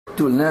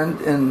to lend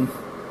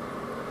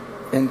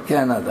in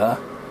Canada,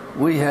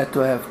 we had to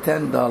have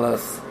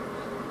 $10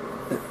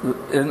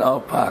 in our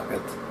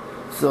pocket.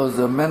 So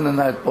the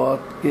Mennonite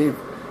board gave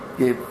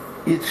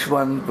each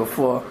one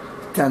before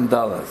 $10,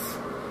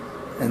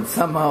 and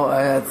somehow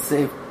I had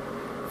saved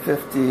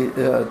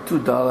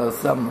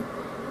 $2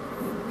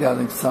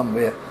 getting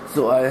somewhere.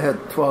 So I had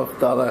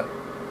 $12,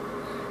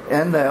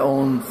 and I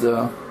owned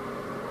the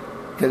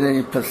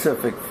Canadian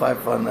Pacific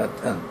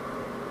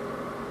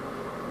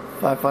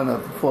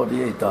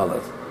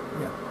 $548.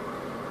 Yeah.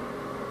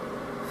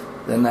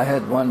 Then I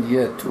had 1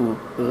 year to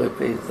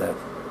repay that.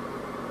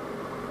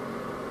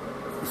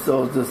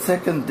 So the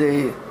second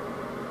day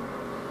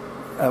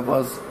I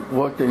was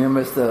working, and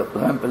Mr.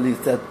 Rampelli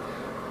said,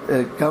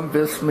 come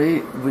with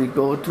me, we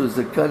go to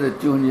the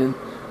credit union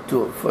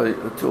to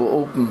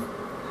open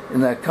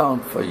an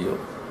account for you.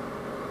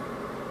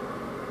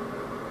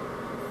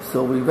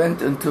 So we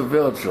went into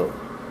Virgil,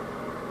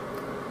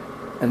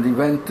 and we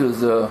went to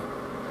the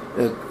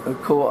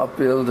co-op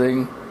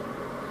building,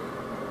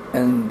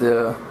 and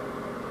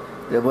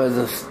there was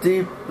a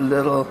steep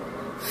little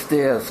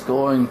stairs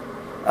going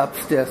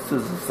upstairs to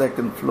the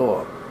second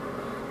floor,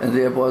 and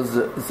there was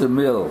the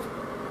mill.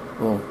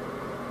 Oh.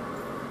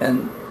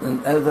 And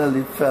an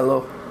elderly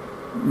fellow,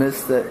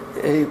 Mr.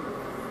 Abe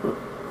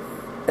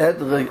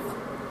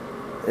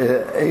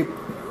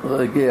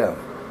Regier.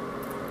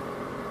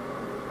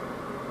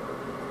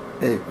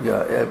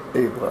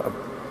 Abraham.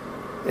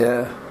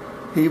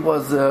 He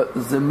was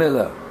the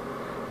miller,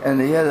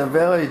 and he had a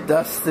very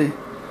dusty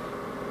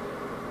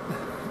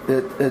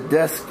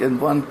desk in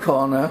one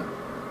corner,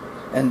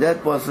 and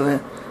that was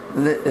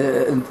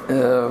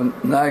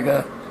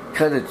Niagara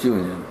Credit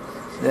Union.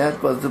 That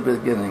was the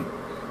beginning.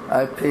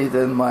 I paid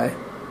in my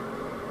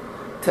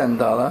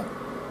 $10,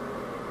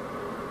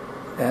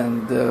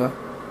 and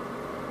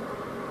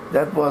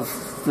that was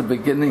the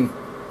beginning,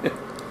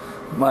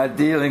 my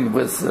dealing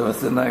with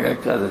the Niagara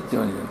Credit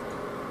Union.